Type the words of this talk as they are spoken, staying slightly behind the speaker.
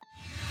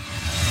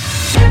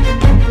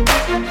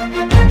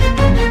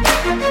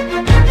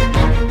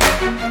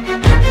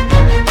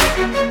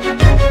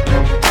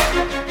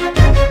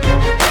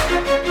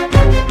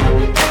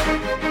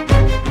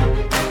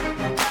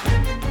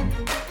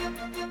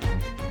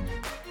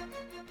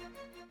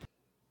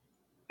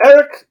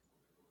Eric,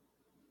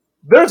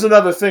 there's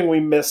another thing we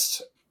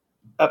missed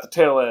at the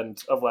tail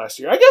end of last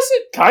year. I guess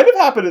it kind of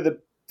happened at the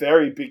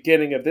very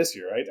beginning of this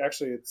year, right?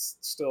 Actually, it's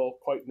still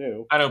quite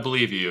new. I don't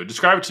believe you.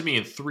 Describe it to me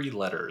in 3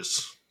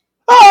 letters.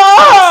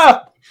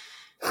 Ah!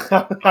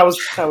 How was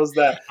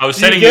that? I was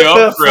setting you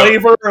up for the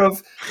flavor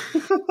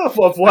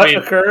of what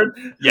occurred.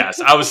 Yes,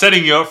 I was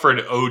setting you up for an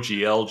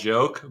OGL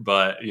joke,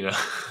 but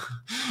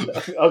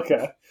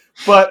Okay,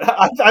 but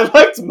I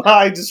liked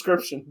my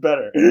description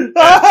better.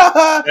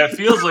 That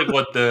feels like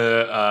what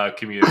the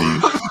community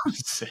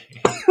was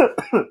saying.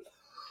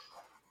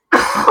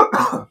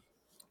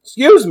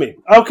 Excuse me.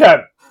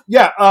 Okay,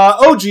 yeah.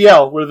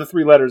 OGL were the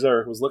 3 letters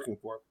Eric was looking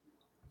for.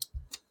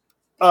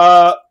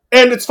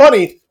 And it's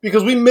funny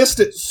because we missed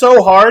it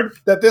so hard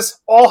that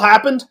this all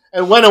happened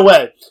and went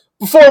away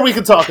before we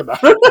could talk about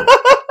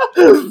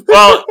it.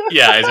 Well,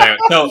 yeah, exactly.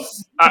 So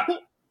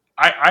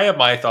I have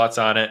my thoughts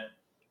on it.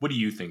 What do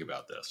you think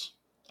about this?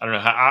 I don't know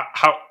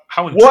how.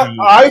 What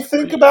I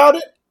think about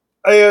it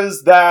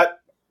is that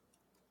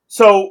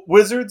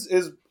Wizards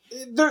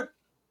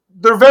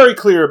they're very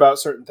clear about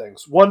certain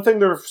things. One thing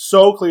they're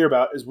so clear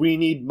about is we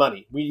need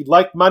money. We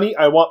like money.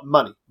 I want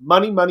money.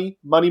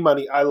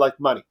 Money. I like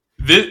money.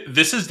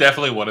 This is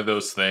definitely one of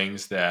those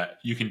things that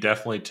you can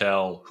definitely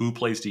tell who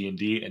plays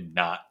D&D and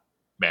not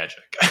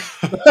Magic.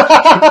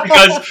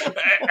 Because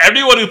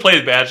everyone who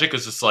plays Magic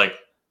is just like,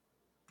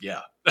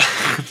 yeah.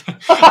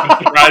 I'm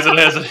surprised it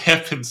hasn't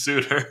happened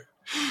sooner.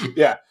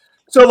 Yeah.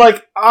 So,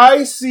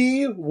 I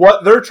see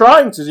what they're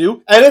trying to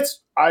do, and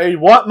I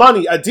want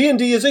money.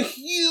 D&D is a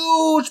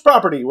huge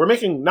property. We're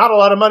making not a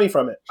lot of money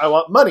from it. I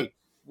want money.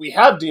 We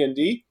have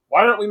D&D.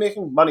 Why aren't we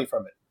making money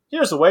from it?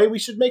 Here's a way we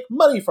should make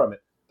money from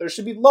it. There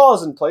should be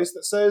laws in place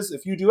that says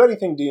if you do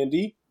anything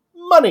D&D,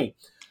 money.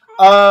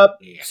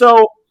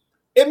 So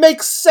it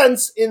makes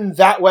sense in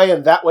that way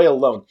and that way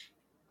alone.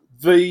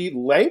 The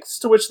lengths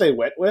to which they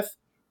went with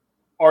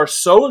are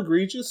so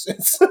egregious.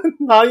 It's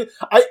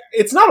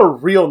not a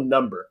real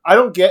number. I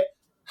don't get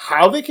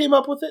how they came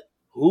up with it,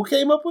 who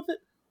came up with it,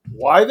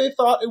 why they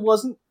thought it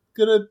wasn't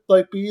gonna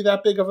be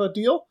that big of a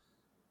deal.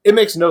 It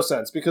makes no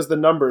sense because the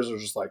numbers are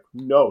just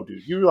no,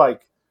 dude.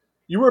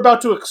 You were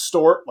about to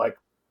extort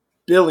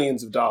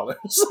billions of dollars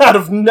out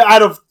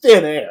of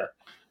thin air.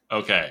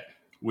 Okay,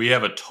 we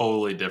have a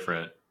totally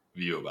different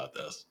view about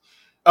this.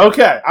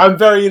 Okay, I'm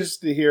very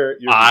interested to hear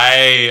your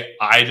view.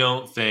 I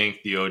don't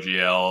think the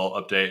OGL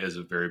update is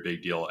a very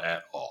big deal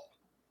at all.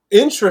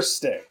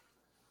 Interesting.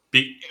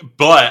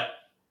 But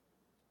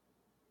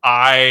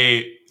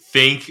I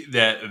think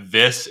that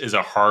this is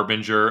a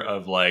harbinger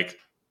of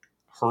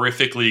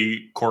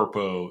horrifically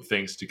corpo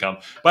things to come.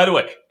 By the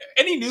way,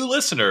 any new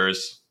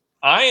listeners,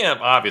 I am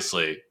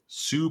obviously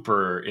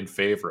super in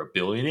favor of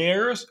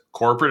billionaires,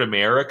 corporate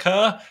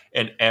America,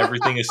 and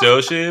everything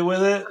associated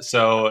with it.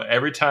 So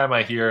every time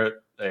I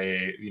hear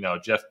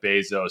Jeff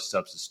Bezos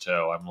stubs his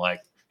toe, I'm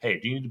like, hey,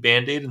 do you need a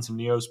Band-Aid and some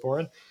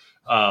Neosporin?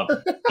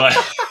 But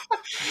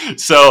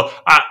so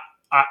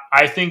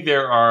I think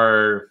there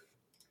are,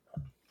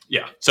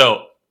 yeah.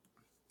 So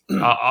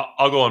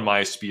I'll go on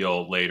my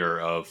spiel later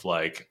of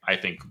I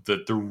think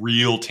the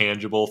real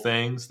tangible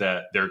things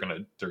that they're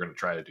gonna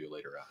try to do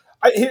later on.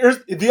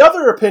 Here's the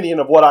other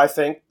opinion of what I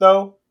think,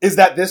 though, is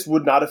that this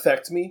would not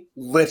affect me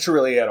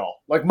literally at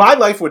all. My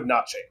life would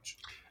not change.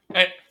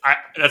 And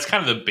that's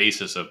kind of the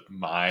basis of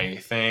my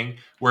thing,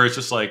 where it's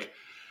just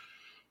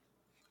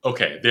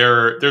okay,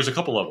 there's a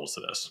couple levels to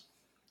this.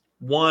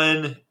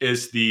 One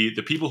is the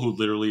people who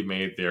literally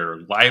made their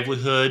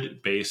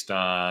livelihood based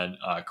on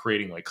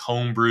creating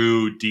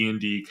homebrew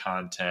D&D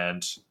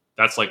content.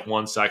 That's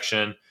one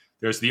section.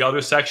 There's the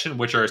other section,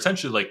 which are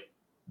essentially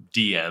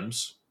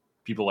DMs,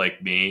 people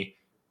like me,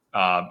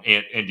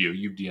 and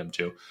you DM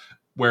too,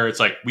 where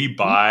it's we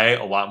buy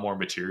a lot more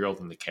material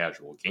than the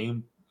casual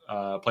game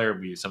player.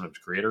 We sometimes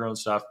create our own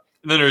stuff.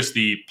 And then there's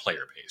the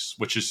player base,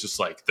 which is just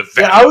the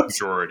vast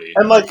majority.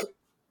 And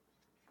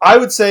I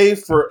would say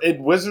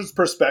in Wizards'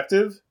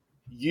 perspective,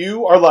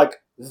 you are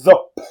the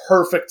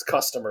perfect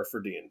customer for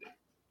D&D.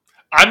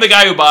 I'm the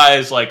guy who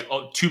buys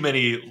too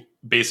many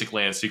basic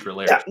land secret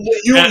layers.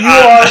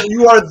 Yeah,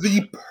 you are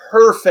the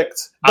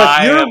perfect.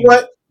 You're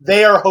what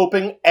they are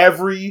hoping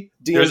every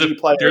D&D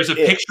player. There's a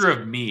picture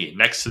of me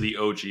next to the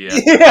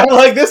OGM.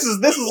 Yeah, this is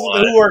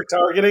who we're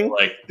targeting.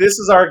 This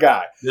is our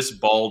guy. This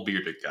bald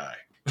bearded guy.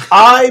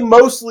 I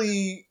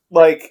mostly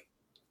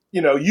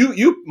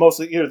you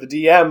mostly the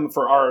DM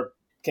for our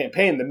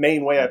campaign. The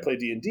main way I play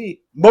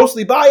D&D,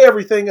 mostly buy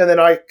everything, and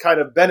then I kind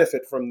of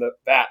benefit from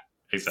that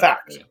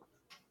fact.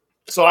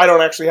 So I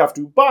don't actually have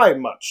to buy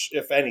much,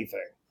 if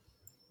anything.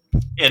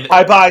 And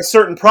I buy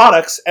certain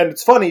products, and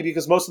it's funny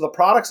because most of the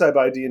products I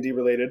buy D&D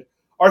related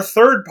are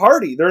third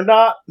party. They're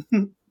not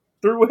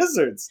through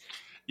Wizards.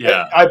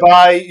 Yeah. I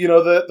buy,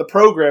 the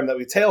program that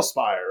we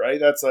Tailspire, right?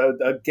 That's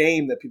a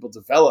game that people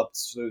developed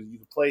so you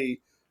can play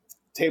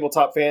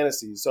tabletop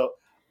fantasy. So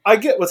I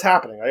get what's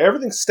happening.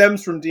 Everything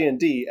stems from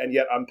D&D, and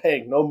yet I'm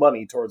paying no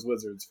money towards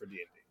Wizards for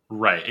D&D.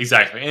 Right,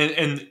 exactly.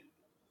 And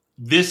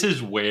this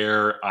is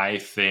where I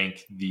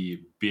think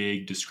the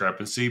big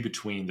discrepancy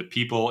between the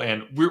people,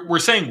 and we're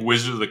saying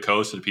Wizards of the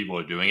Coast are the people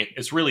who are doing it.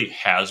 It's really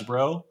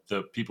Hasbro,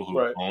 the people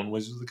who own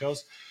Wizards of the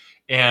Coast.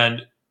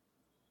 And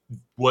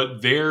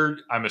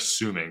I'm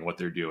assuming what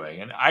they're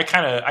doing. And I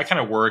kind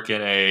of work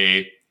in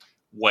a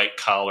white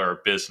collar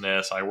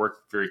business. I work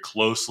very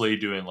closely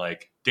doing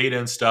like data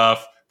and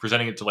stuff,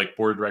 presenting it to like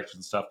board directors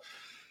and stuff.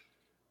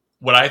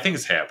 What I think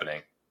is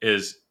happening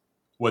is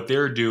what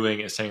they're doing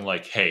is saying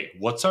like, hey,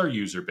 what's our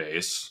user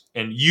base?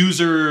 And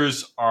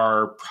users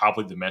are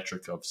probably the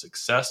metric of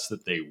success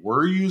that they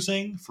were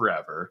using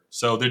forever.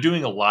 So they're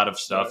doing a lot of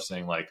stuff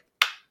saying like,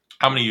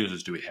 how many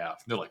users do we have?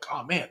 And they're like,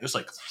 oh man, there's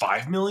like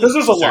 5 million.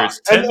 There's a lot.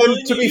 And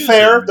to be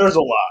fair, there's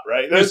a lot,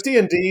 right? There's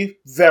D&D,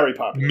 very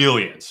popular.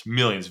 Millions,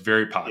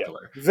 very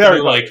popular. Yeah, very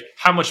popular. Like,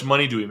 how much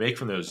money do we make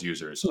from those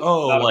users?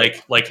 Oh,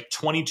 like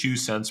 22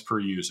 cents per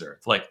user.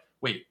 Like,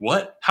 wait,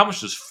 what? How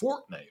much does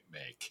Fortnite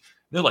make?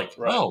 And they're like,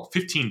 oh,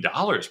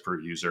 $15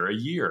 per user a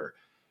year.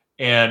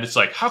 And it's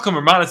like, how come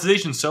our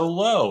monetization so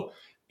low?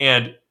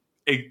 And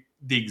the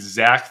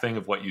exact thing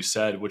of what you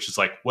said, which is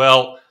like,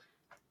 well,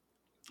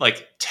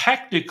 like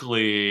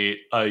technically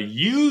a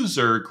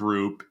user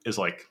group is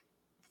like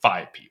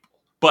 5 people,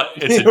 but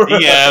it's a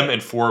DM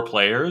and 4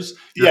 players.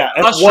 And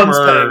one's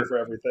paying for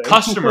everything.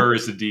 Customer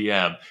is the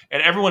DM,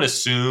 and everyone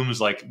assumes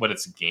like when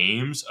it's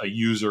games, a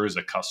user is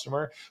a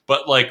customer,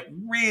 but like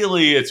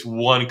really it's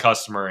one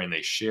customer and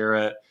they share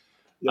it.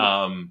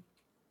 Yeah.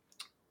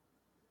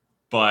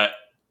 But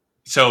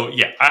so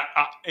yeah,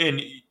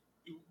 and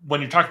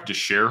when you're talking to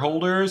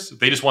shareholders,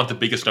 they just want the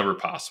biggest number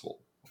possible.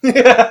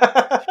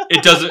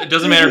 It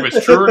doesn't matter if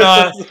it's true or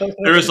not.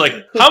 There is like,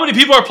 how many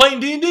people are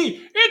playing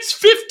D&D? It's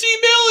 50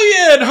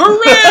 million!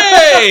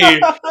 Hooray!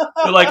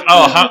 They're like,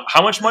 oh,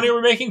 how much money are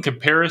we making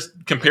compared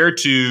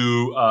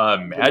to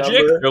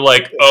Magic? They're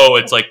like, oh,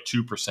 it's like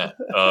 2%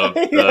 of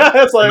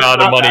the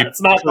amount of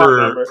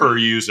money per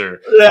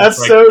user. Yeah,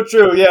 that's so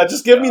true. Yeah,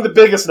 just give me the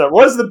biggest number.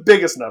 What is the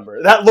biggest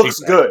number? That looks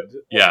good.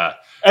 Yeah.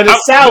 And it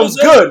sounds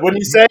good when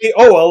you say,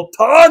 oh, a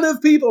ton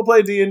of people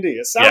play D&D.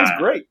 It sounds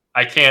great.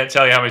 I can't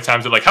tell you how many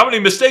times they're like, how many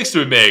mistakes do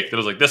we make? That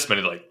was like this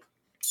many. Like,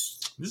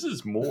 this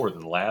is more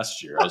than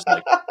last year. I was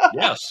like,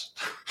 yes.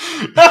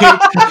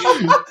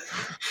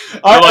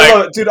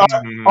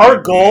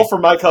 Our goal for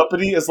my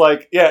company is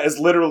like, is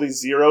literally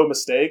 0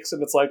 mistakes.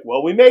 And it's like,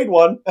 well, we made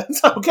one.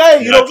 It's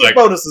okay. You don't get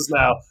bonuses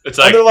now. It's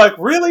like, and they're like,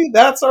 really?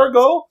 That's our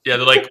goal? Yeah.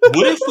 They're like,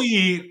 what if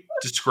we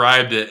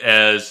described it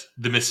as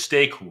the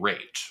mistake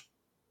rate?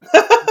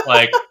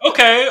 Like,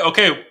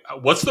 okay,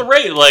 what's the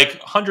rate? Like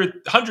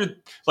 100,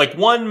 like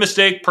 1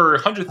 mistake per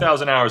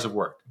 100,000 hours of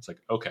work. It's like,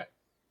 okay,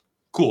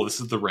 cool. This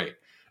is the rate.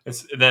 And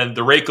then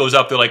the rate goes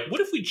up. They're like,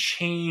 what if we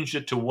changed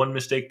it to 1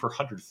 mistake per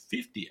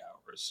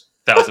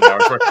 1,000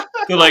 hours work?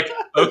 They're like,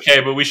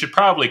 okay, but we should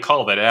probably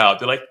call that out.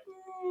 They're like,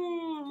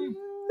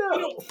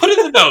 no. Put it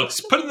in the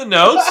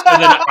notes,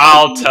 and then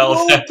I'll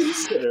tell them.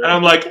 And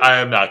I'm like, I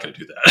am not going to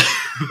do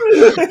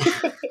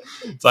that.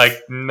 It's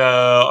like,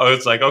 no.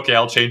 It's like, okay,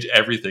 I'll change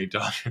everything to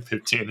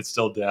 115. It's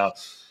still down.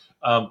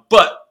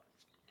 But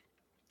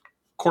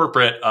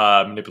corporate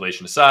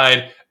manipulation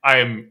aside,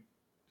 I'm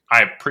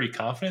pretty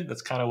confident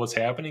that's kind of what's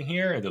happening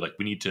here. And they're like,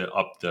 we need to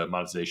up the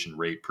monetization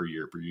rate per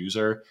year per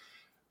user.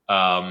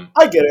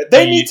 I get it.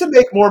 They need to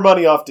make more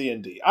money off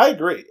D&D. I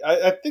agree.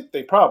 I think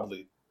they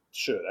probably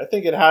should. I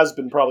think it has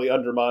been probably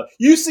undermined.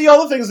 You see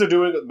all the things they're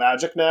doing with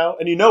Magic now,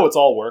 and you know it's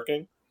all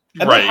working.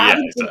 And they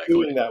haven't been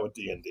doing that with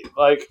D&D.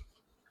 Like,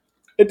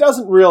 it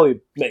doesn't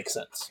really make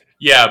sense.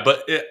 Yeah,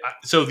 but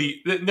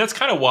that's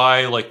kind of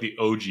why like the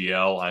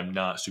OGL I'm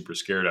not super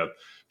scared of,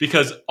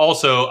 because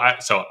also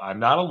I'm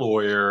not a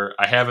lawyer.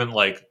 I haven't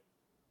like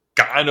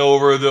gotten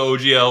over the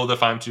OGL with a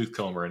fine-tooth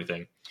comb or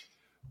anything,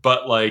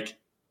 but like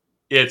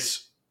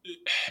it's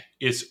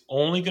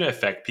only going to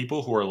affect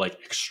people who are like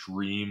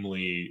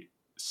extremely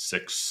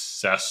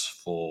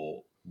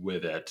successful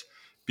with it,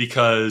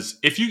 because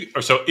if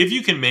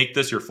you can make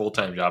this your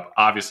full-time job,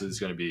 obviously it's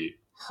going to be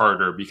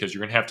harder because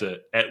you're going to have to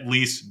at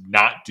least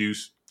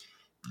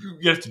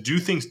you have to do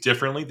things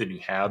differently than you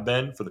have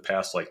been for the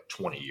past like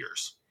 20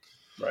 years.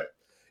 Right.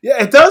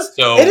 Yeah, it does.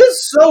 It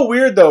is so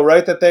weird though,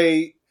 right? That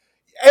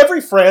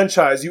every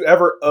franchise you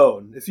ever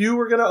own, if you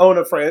were going to own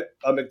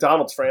a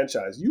McDonald's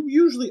franchise, you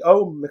usually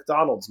owe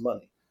McDonald's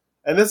money.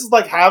 And this is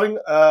like having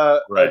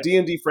a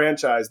D&D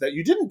franchise that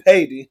you didn't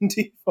pay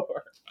D&D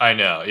for. I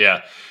know,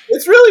 yeah.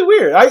 It's really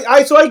weird.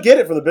 So I get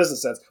it from the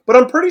business sense, but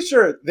I'm pretty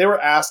sure they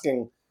were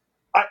asking,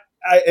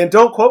 and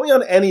don't quote me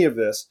on any of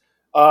this,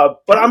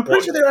 but I'm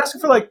pretty sure they were asking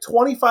for like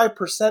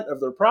 25% of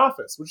their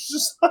profits, which is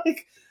just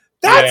like,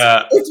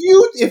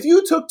 if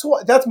you took,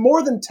 that's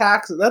more than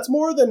taxes. That's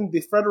more than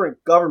the federal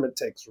government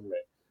takes from me.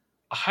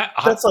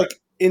 That's like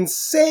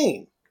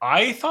insane.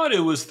 I thought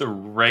it was the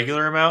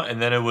regular amount, and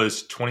then it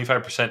was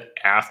 25%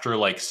 after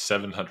like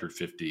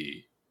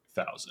 $750,000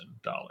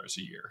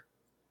 a year.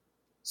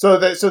 So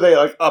they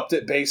like upped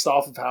it based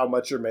off of how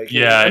much you're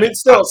making. Yeah, I mean,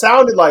 still, it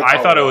sounded like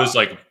I thought it was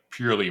like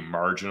purely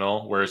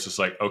marginal, where it's just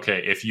like,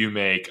 okay, if you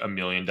make $1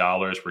 million,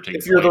 we're taking.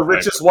 If you're the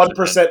richest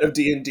 1% of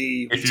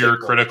D&D, if you're a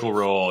Critical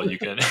Role, you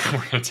can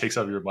we're gonna take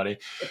some of your money.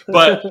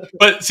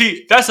 But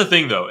see, that's the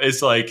thing though,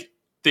 is like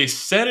they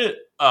set it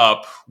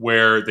up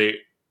where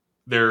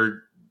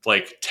they're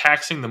like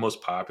taxing the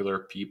most popular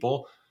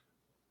people,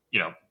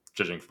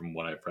 judging from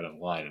what I've read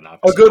online, and a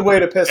good way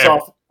to piss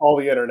off all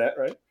the internet,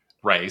 right?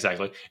 Right,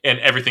 exactly. And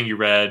everything you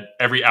read,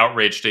 every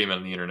outrage statement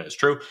on the internet is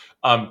true.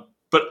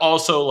 But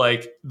also,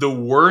 like, the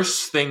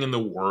worst thing in the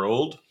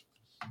world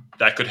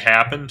that could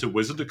happen to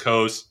Wizard of the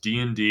Coast,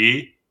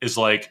 D&D, is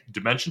like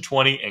Dimension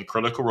 20 and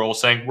Critical Role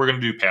saying, we're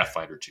going to do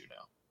Pathfinder 2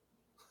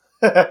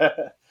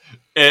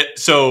 now.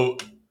 So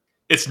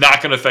it's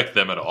not going to affect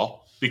them at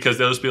all, because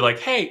they'll just be like,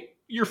 hey,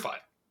 you're fine.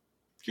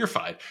 You're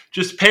fine.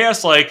 Just pay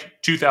us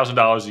like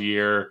 $2,000 a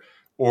year,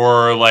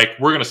 or like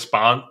we're going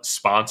to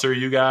sponsor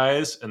you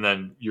guys, and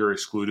then you're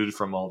excluded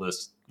from all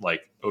this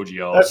like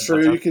OGL. That's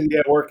true. You can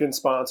get work in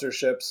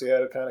sponsorships. Yeah,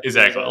 to kind of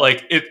exactly.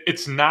 Like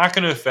it's not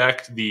going to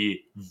affect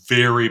the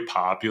very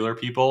popular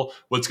people.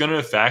 What's going to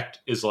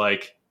affect is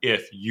like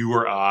if you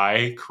or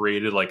I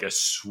created like a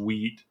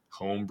sweet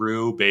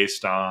homebrew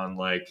based on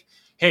like,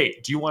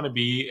 hey, do you want to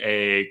be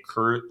a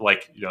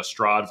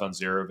Strahd von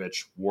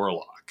Zarovich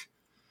warlock?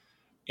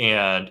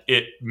 And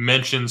it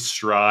mentions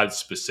Strahd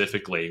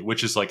specifically,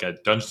 which is like a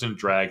Dungeons and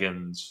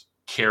Dragons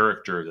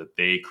character that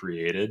they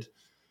created.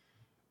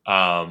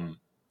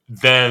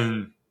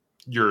 Then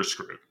you're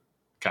screwed,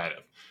 kind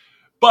of.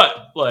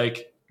 But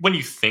like when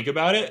you think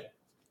about it,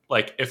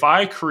 like if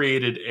I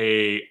created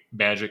a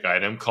magic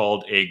item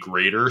called a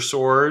Greater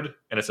Sword,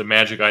 and it's a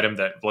magic item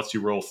that lets you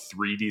roll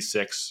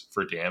 3d6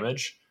 for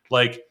damage,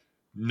 like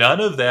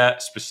none of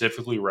that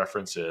specifically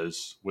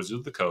references Wizard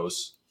of the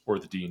Coast or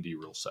the D&D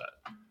rule set.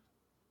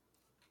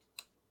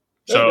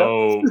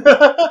 So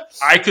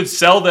I could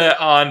sell that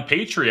on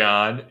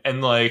Patreon,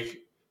 and like,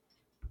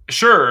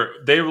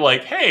 sure, they were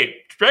like, hey,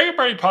 Dragon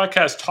Party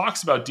Podcast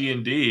talks about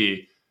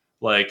D&D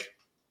like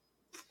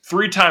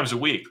 3 times a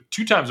week,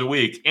 2 times a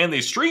week, and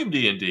they stream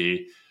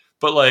D&D,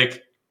 but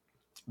like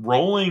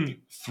rolling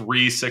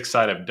 3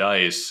 6-sided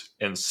dice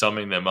and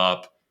summing them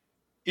up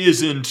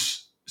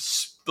isn't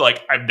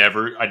like I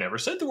never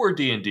said the word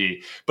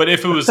D&D, but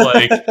if it was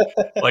like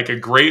like a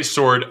great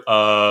sword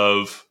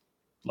of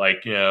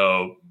like,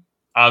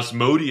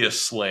 Osmodius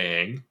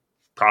slaying,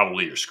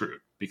 probably you're screwed,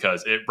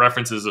 because it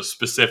references a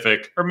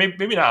specific, or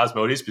maybe not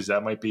Osmodius, because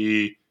that might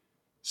be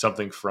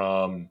something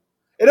from.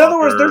 In other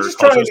words, they're just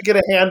trying to get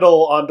a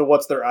handle onto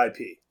what's their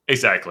IP.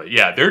 Exactly.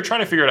 Yeah, they're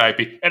trying to figure out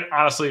IP. And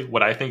honestly,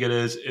 what I think it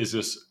is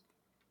just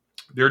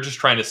they're just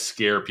trying to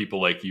scare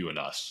people like you and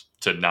us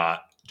to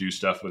not do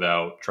stuff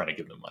without trying to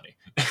give them money.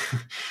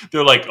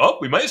 They're like, oh,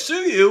 we might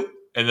sue you.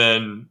 And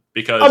then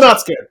because I'm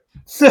not scared.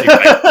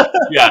 Exactly.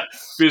 Yeah,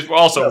 because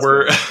also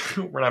we're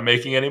not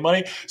making any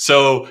money,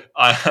 so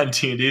on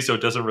D&D, so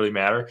it doesn't really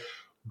matter.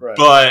 Right.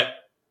 But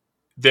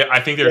I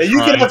think they're you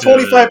can have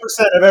 25%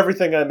 of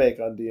everything I make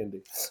on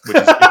D&D.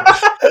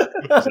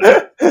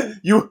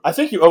 I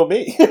think you owe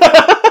me.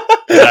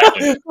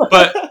 Exactly.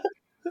 But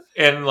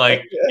and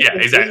like yeah,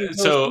 exactly.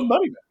 So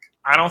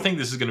I don't think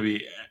this is going to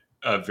be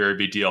a very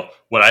big deal.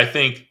 What I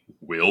think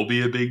will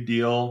be a big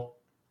deal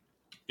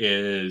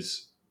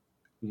is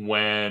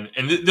when,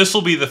 and this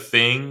will be the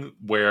thing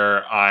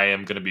where I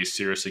am going to be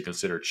seriously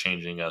consider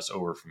changing us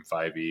over from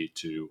 5e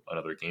to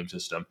another game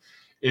system,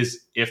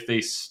 is if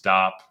they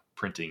stop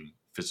printing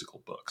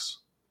physical books.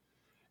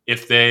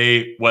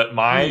 What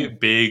my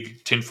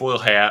big tinfoil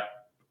hat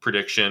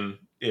prediction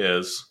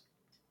is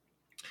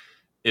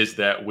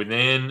that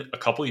within a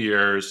couple of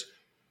years,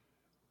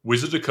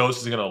 Wizards of the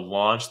Coast is going to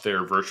launch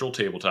their virtual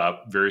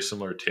tabletop, very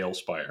similar to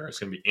Tailspire. It's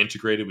going to be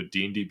integrated with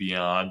D&D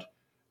Beyond.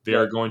 They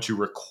are going to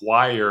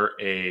require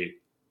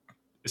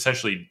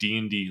essentially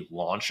D&D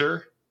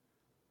launcher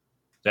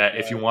that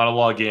if you want to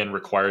log in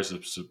requires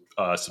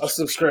a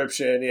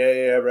subscription.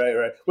 Yeah,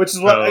 right. Which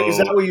is what is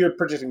that what you're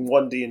predicting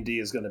one D&D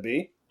is going to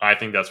be? I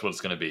think that's what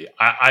it's going to be.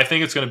 I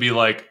think it's going to be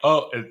like,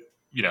 and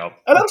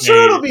I'm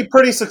sure it'll be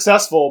pretty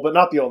successful, but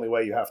not the only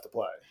way you have to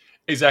play.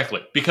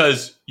 Exactly,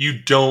 because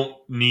you don't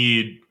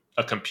need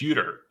a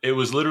computer. It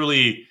was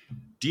literally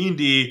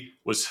D&D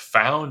was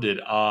founded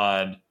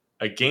on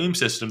a game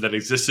system that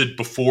existed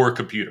before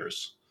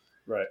computers.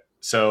 Right.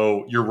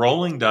 So you're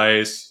rolling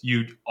dice.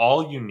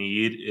 All you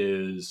need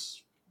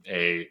is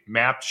a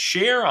mapped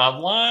share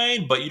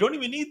online, but you don't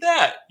even need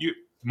that.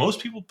 Most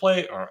people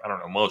play, or I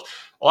don't know,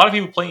 a lot of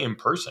people play in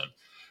person.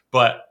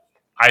 But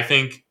I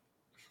think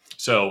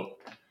a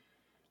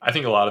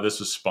lot of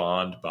this was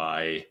spawned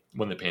by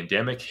when the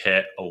pandemic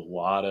hit, a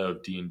lot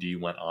of D&D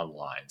went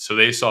online. So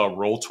they saw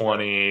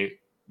Roll20,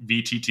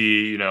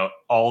 VTT,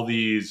 all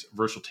these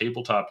virtual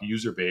tabletop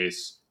user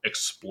base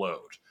explode.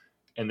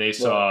 And they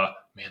saw,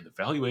 man, the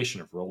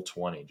valuation of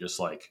Roll20 just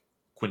like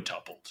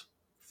quintupled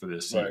for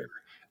this year.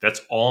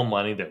 That's all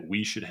money that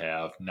we should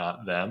have,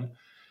 not them.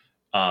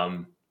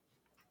 And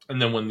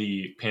then when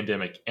the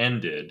pandemic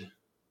ended,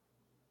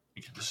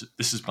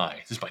 this is my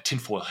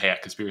tinfoil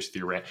hat conspiracy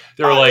theory rant.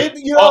 They were like,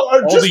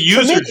 all the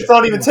users. To me, it's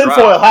not even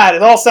tinfoil hat.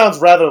 It all sounds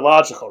rather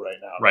logical right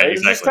now. Right?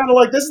 Exactly. It's just kind of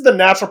like this is the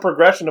natural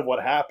progression of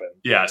what happened.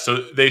 Yeah. So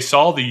they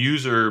saw the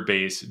user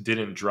base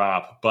didn't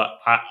drop, but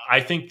I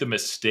think the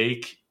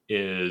mistake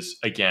is,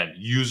 again,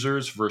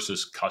 users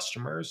versus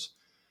customers,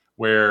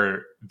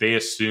 where they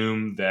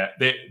assume that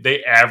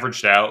they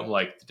averaged out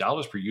like the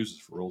dollars per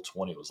user for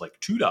Roll20 was like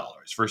 $2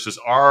 versus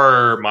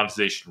our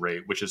monetization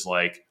rate, which is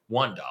like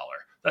 $1.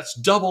 That's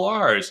double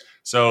ours.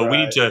 So we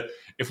need to,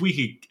 if we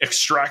could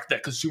extract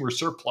that consumer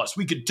surplus,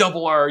 we could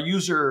double our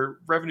user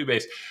revenue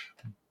base.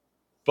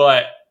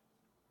 But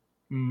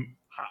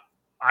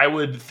I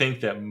would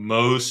think that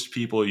most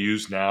people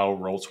use now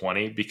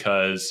Roll20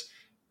 because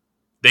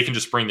they can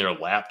just bring their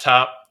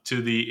laptop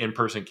to the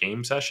in-person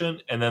game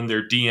session, and then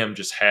their DM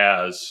just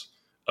has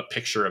a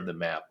picture of the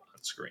map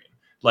on screen.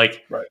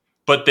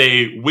 But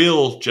they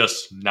will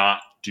just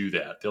not do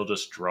that. They'll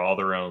just draw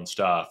their own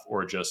stuff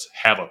or just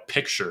have a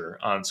picture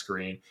on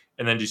screen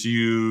and then just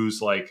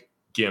use like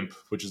GIMP,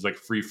 which is like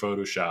free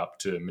Photoshop,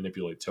 to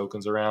manipulate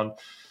tokens around.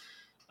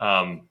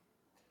 In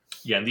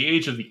the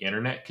age of the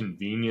internet,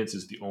 convenience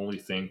is the only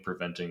thing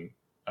preventing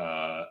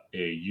a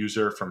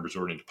user from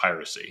resorting to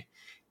piracy.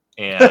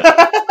 And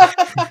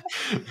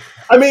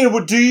I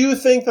mean, do you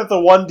think that the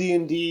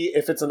 1D&D,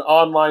 if it's an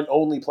online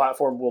only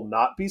platform, will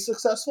not be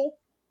successful?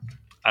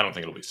 I don't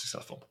think it'll be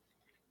successful.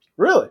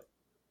 Really?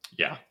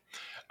 Yeah.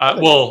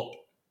 Well,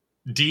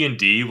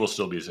 D&D will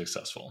still be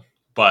successful,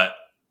 but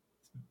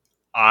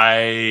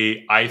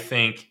I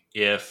think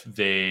if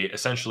they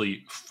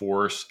essentially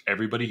force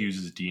everybody who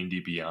uses D&D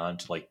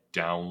Beyond to like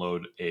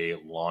download a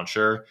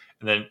launcher,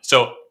 and then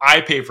so I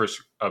pay for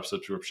a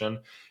subscription,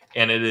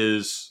 and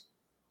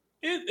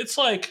it's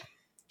like,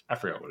 I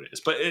forgot what it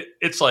is, but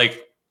it's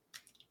like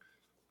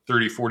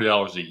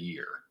 $30-$40 a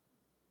year.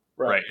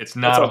 Right. It's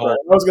not a whole. I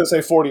was going to say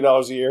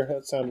 $40 a year.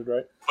 That sounded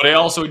right. But I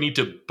also need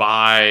to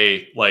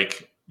buy,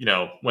 like,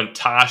 when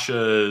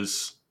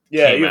Tasha's.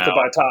 Yeah, you have to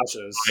buy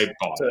Tasha's.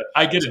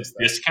 I get a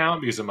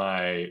discount because of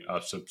my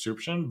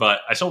subscription,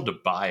 but I still have to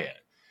buy it.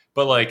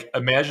 But like,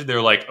 imagine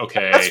they're like,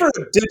 okay, that's for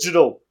a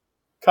digital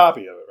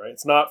copy of it, right?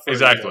 It's not for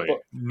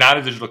not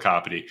a digital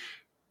copy.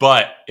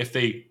 But if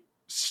they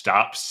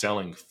stop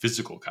selling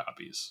physical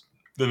copies,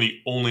 then the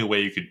only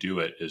way you could do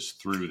it is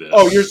through this.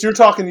 Oh,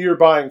 you're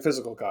buying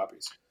physical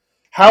copies.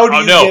 How do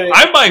you get it?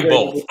 I'm buying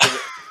both.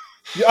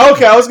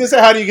 Okay, I was going to say,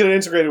 how do you get it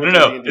integrated with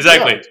No,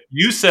 exactly. Beyond?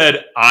 You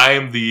said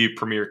I'm the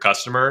premier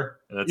customer.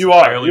 And that's you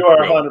are 100%.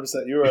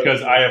 You are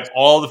because I have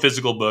all the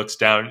physical books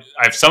down.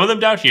 I have some of them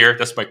down here.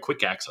 That's my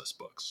quick access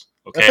books.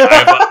 Okay,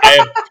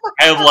 I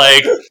have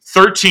like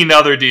 13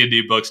 other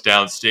D&D books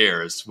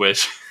downstairs,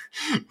 which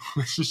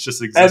is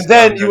just exists. And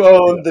then you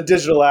own the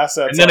digital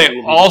assets. And then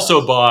I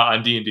also bought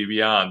on D&D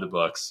Beyond the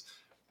books,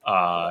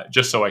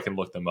 just so I can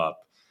look them up.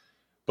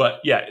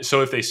 But yeah,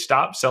 so if they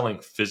stop selling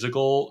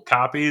physical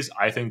copies,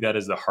 I think that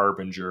is the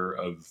harbinger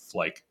of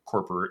like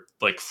corporate,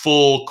 like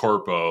full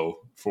corpo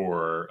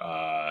for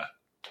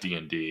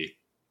D&D,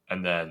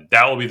 and then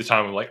that will be the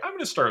time I'm like, I'm going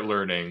to start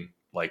learning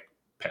like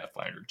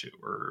Pathfinder 2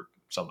 or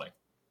something.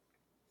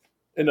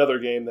 Another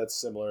game that's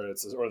similar,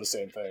 or the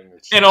same thing.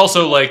 And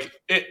also, like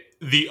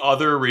the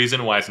other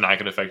reason why it's not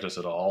going to affect us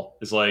at all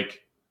is like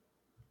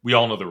we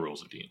all know the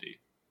rules of D&D.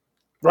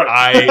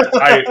 Right.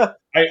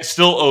 I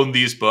still own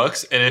these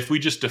books, and if we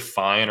just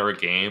define our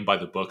game by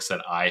the books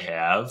that I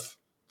have,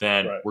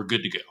 then we're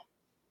good to go.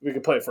 We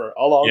can play it for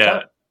a long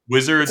time.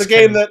 Wizards. It's a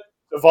game that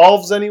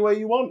evolves any way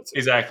you want it to.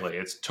 Exactly.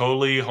 It's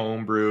totally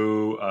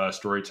homebrew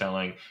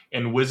storytelling.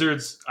 And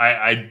Wizards,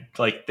 I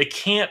like, they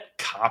can't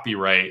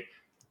copyright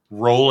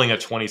rolling a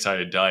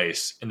 20-sided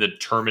dice and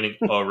determining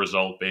a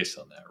result based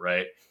on that,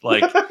 right?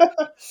 Like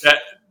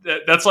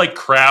that's like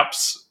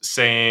Craps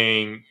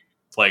saying,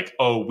 like,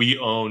 oh, we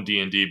own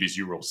D&D because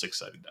you roll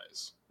 6-sided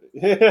dice.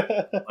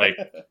 Like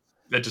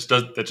that just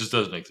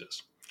doesn't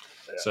exist.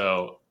 Yeah.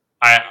 So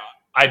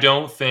I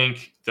don't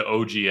think the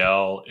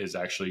OGL is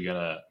actually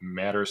gonna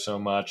matter so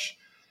much.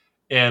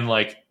 And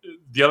like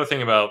the other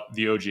thing about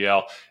the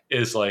OGL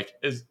is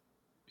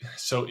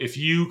so if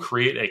you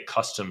create a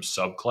custom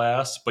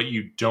subclass but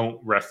you don't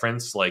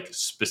reference like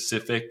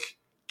specific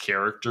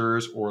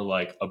characters or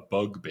like a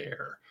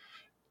bugbear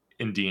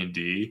in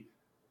D&D,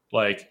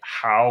 like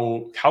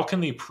how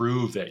can they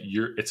prove that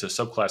it's a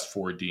subclass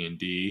for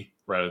D&D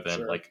rather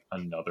than like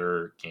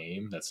another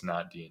game that's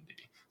not D&D?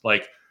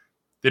 Like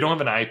they don't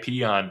have an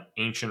IP on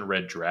ancient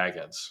red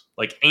dragons.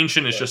 Like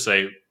ancient is just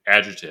a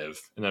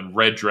adjective, and then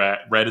red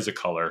is a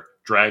color.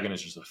 Dragon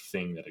is just a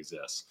thing that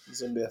exists.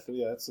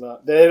 Yeah, it's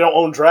not. They don't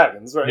own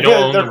dragons, right?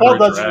 They're called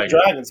Dungeons and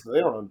Dragons, but they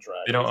don't own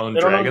dragons. They don't own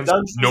dragons,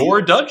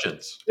 nor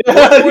dungeons. You can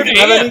have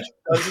any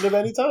dungeon of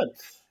any time.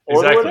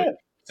 Exactly.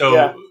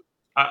 So,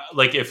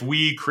 like, if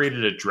we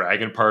created a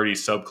Dragon Party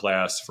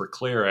subclass for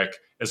Cleric,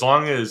 as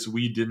long as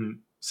we didn't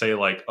say,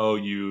 like, oh,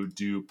 you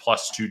do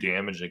 +2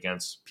 damage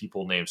against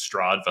people named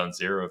Strahd von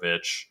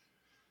Zarovich,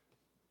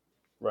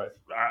 Right.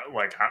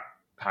 Like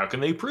how can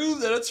they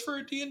prove that it's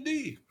for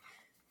D&D?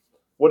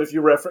 What if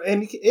you refer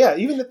and yeah,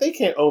 even if they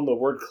can't own the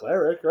word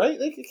cleric, right?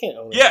 They can't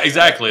own it. Yeah,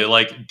 exactly.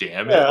 Like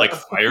damage, Yeah. like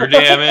fire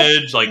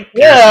damage, like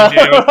Yeah,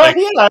 piercing damage. Like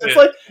yeah. It's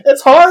like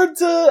it's hard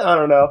to. I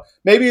don't know.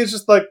 Maybe it's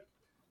just like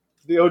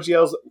the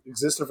OGLs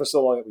existed for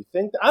so long that we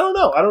think. I don't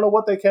know. I don't know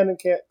what they can and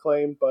can't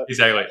claim, but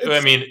exactly. I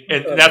mean,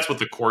 and that's what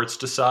the courts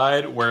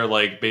decide. Where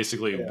like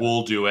basically Yeah.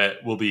 we'll do it.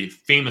 We'll be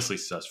famously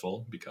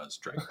successful because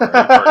Dragon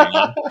Party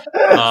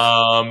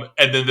on.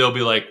 And then they'll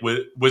be like,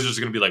 Wizards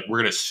are going to be like, we're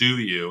going to sue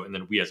you, and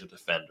then we have to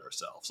defend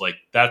ourselves. Like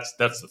that's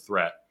the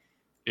threat.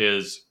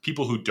 Is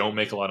people who don't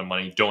make a lot of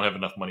money don't have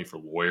enough money for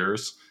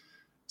lawyers,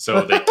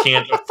 so they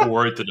can't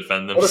afford to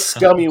defend themselves.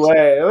 What a scummy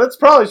way. That's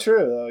probably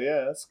true, though.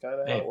 Yeah, that's kind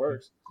of how it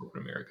works.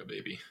 Corporate America,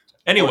 baby.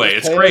 Anyway,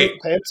 it's great.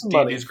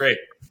 D&D is great.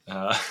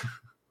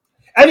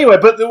 Anyway,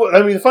 but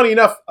I mean, funny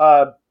enough,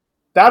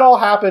 that all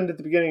happened at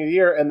the beginning of the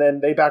year, and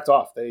then they backed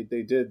off. They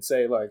did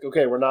say like,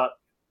 okay, we're not.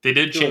 They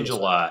did change a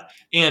lot,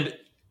 and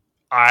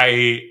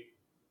I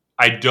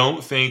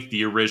don't think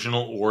the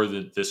original or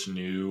this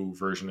new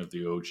version of the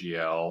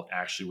OGL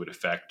actually would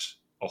affect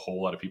a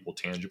whole lot of people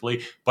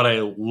tangibly, but I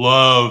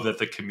love that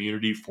the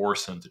community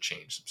forced them to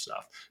change some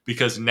stuff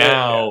because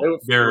now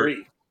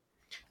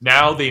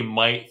now they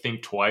might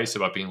think twice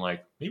about being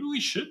like, maybe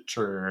we should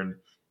turn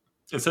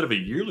instead of a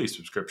yearly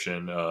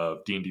subscription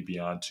of D&D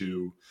Beyond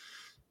to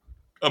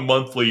a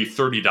monthly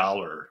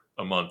 $30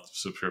 a month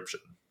subscription.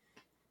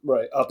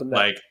 Right, up and down.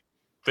 Like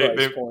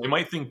they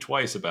might think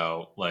twice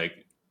about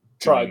like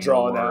try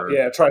drawing out.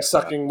 Yeah, try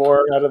sucking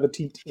more out of the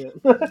teat.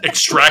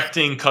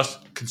 Extracting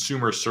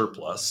consumer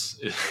surplus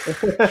is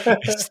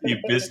the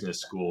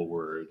business school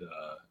word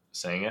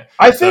saying it.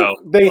 I think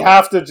they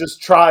have to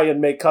just try and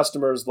make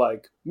customers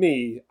like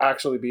me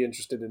actually be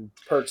interested in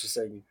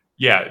purchasing.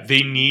 Yeah,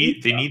 they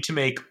need to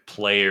make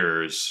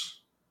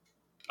players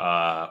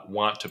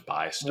want to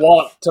buy stuff.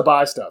 Right.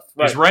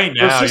 Because right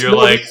now you're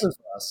like,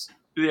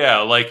 yeah,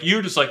 like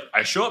you're just like,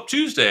 I show up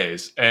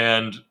Tuesdays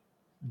and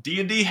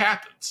D&D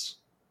happens.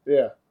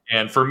 Yeah.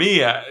 And for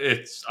me,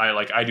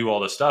 I do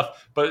all this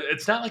stuff, but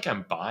it's not like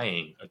I'm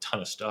buying a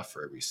ton of stuff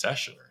for every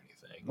session or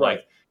anything. Right.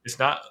 Like it's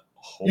not.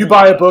 You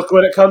buy a book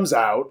when it comes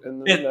out,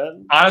 and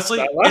then honestly,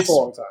 that lasts a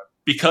long time.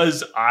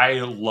 Because I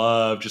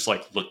love just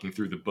like looking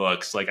through the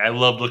books. Like I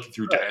loved looking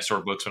through dinosaur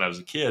books when I was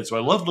a kid, so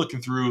I loved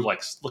looking through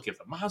looking at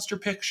the monster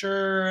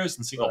pictures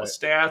and seeing all the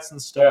stats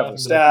and stuff.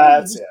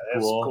 Yeah, the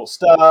stats, cool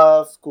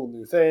stuff, cool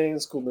new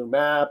things, cool new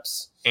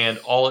maps. And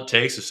all it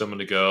takes is someone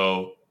to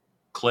go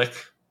click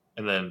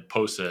and then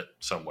post it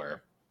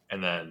somewhere,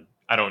 and then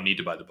I don't need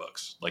to buy the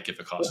books. Like if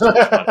it costs too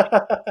much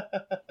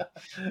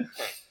money.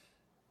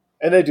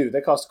 And they do. They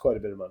cost quite a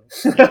bit of money.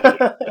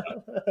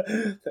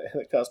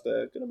 They cost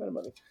a good amount of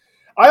money.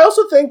 I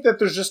also think that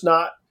there's just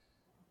not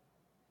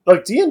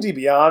like D&D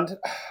Beyond.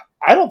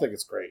 I don't think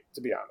it's great, to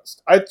be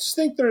honest. I just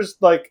think there's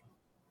like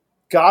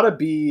gotta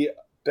be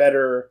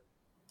better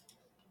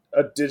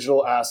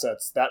digital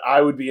assets that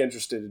I would be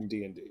interested in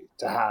D&D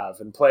to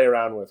have and play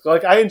around with.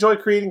 Like I enjoy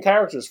creating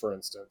characters, for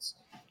instance,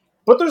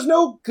 but there's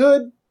no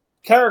good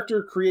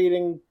character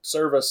creating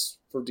service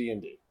for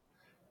D&D.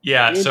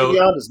 Yeah, D&D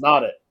Beyond is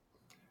not it.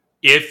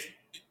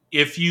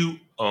 If you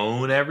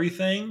own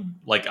everything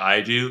like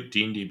I do,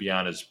 D&D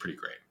Beyond is pretty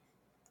great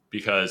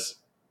because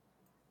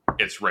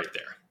it's right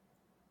there.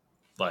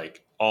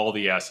 Like all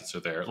the assets are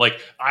there. Like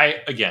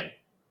I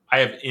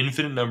have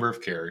infinite number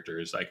of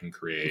characters I can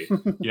create.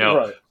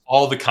 Right.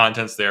 All the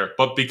content's there,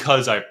 but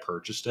because I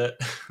purchased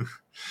it,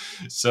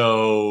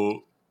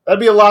 so that'd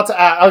be a lot to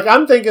add. Like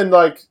I'm thinking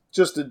like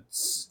just a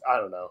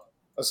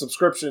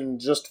subscription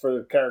just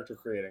for character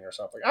creating or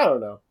something. I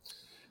don't know.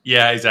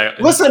 Yeah,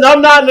 exactly. Listen,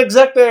 I'm not an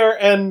exec there,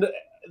 and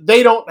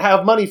they don't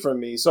have money from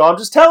me, so I'm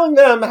just telling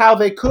them how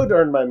they could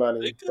earn my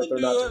money, but they're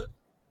not.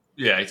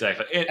 Yeah,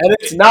 exactly. And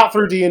it's not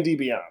through D&D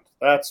Beyond.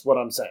 That's what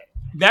I'm saying.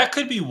 That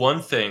could be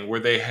one thing where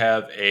they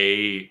have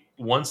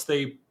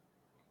essentially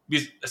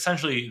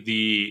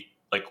the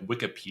like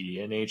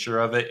Wikipedia nature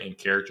of it and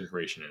character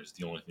creation is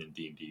the only thing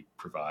D&D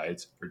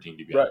provides or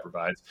D&D Beyond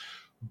provides.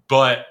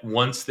 But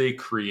once they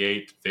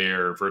create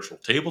their virtual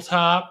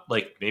tabletop,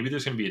 like maybe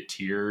there's going to be a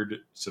tiered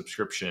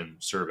subscription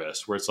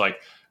service where it's like,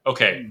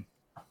 okay,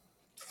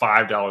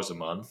 $5 a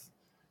month.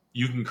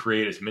 You can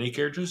create as many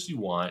characters as you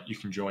want. You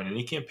can join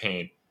any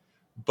campaign,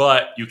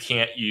 but you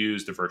can't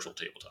use the virtual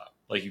tabletop.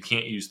 Like you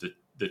can't use the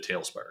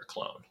Tailspire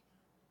clone.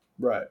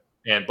 Right.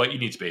 But you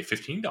need to pay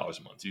 $15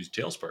 a month to use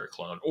Tailspire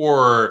clone.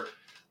 Or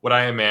what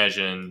I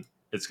imagine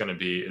it's going to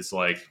be is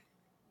like,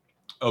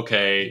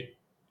 okay,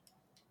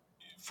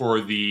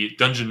 for the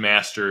Dungeon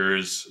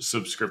Masters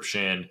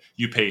subscription,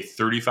 you pay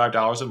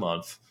 $35 a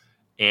month,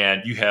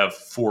 and you have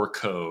 4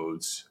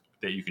 codes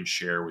that you can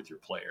share with your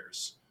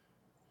players.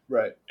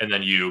 Right. And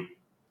then you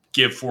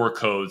give 4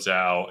 codes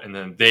out, and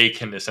then they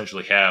can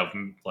essentially have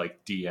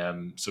like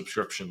DM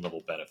subscription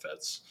level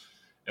benefits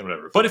and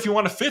whatever. But if you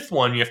want a 5th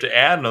one, you have to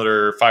add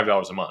another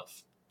 $5 a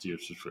month to your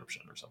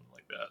subscription or something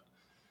like that.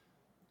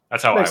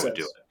 That's how I would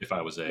do it if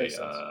I was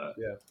a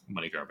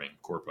money grabbing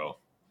corpo.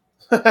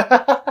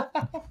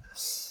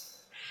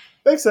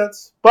 Makes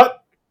sense.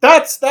 But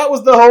that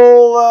was the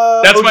whole.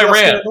 That's my OGL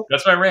rant. scandal.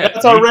 That's my rant.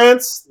 That's our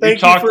rants. We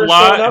Thank you talked for a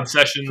lot showing up in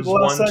sessions for the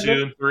last 1, segment.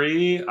 2, and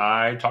 3.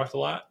 I talked a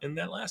lot in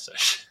that last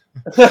session.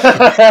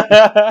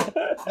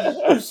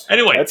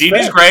 Anyway, That's D&D's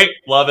fair. great.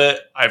 Love it.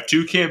 I have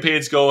 2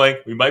 campaigns going.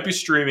 We might be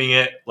streaming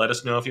it. Let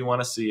us know if you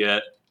want to see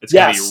it. It's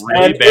Yes, going to be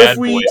really and bad if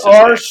we voices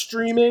are next.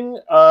 streaming,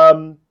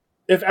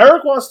 if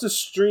Eric wants to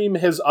stream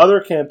his other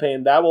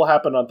campaign, that will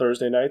happen on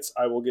Thursday nights.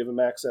 I will give him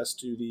access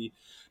to the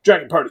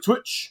Dragon Party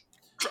Twitch.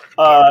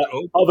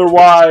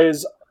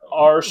 Otherwise,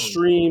 our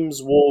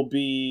streams will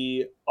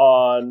be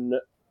on,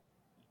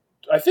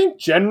 I think,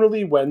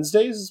 generally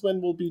Wednesdays is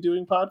when we'll be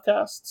doing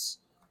podcasts.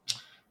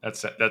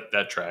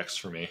 That tracks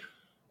for me.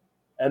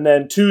 And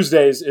then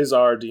Tuesdays is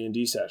our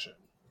D&D session.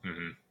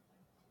 Mm-hmm.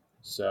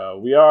 So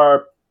we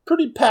are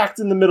pretty packed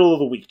in the middle of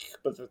the week,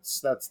 but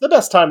that's the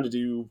best time to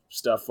do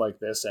stuff like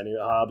this, any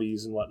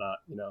hobbies and whatnot.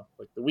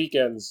 Like the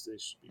weekends, they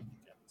should be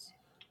weekends.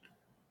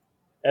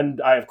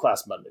 And I have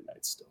class Monday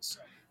nights still. So.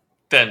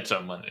 Then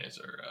some Mondays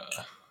are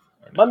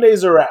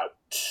Mondays are out.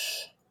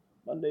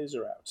 Mondays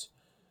are out.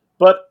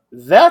 But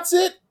that's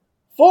it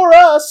for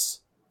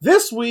us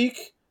this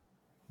week.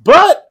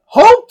 But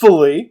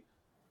hopefully,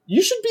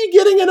 you should be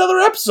getting another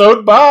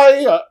episode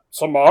by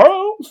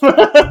tomorrow.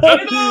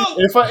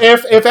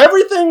 If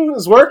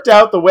everything's worked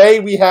out the way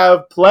we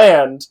have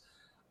planned,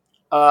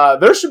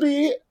 we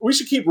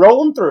should keep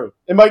rolling through.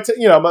 It might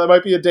there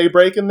might be a day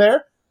break in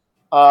there,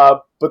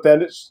 but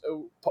then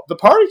the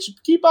party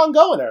should keep on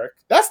going. Eric,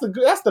 that's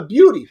the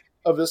beauty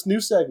of this new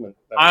segment.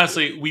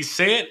 Honestly, we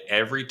say it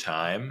every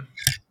time,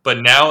 but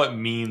now it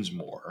means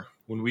more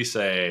when we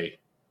say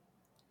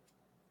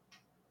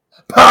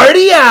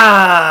party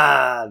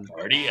on.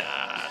 Party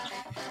on.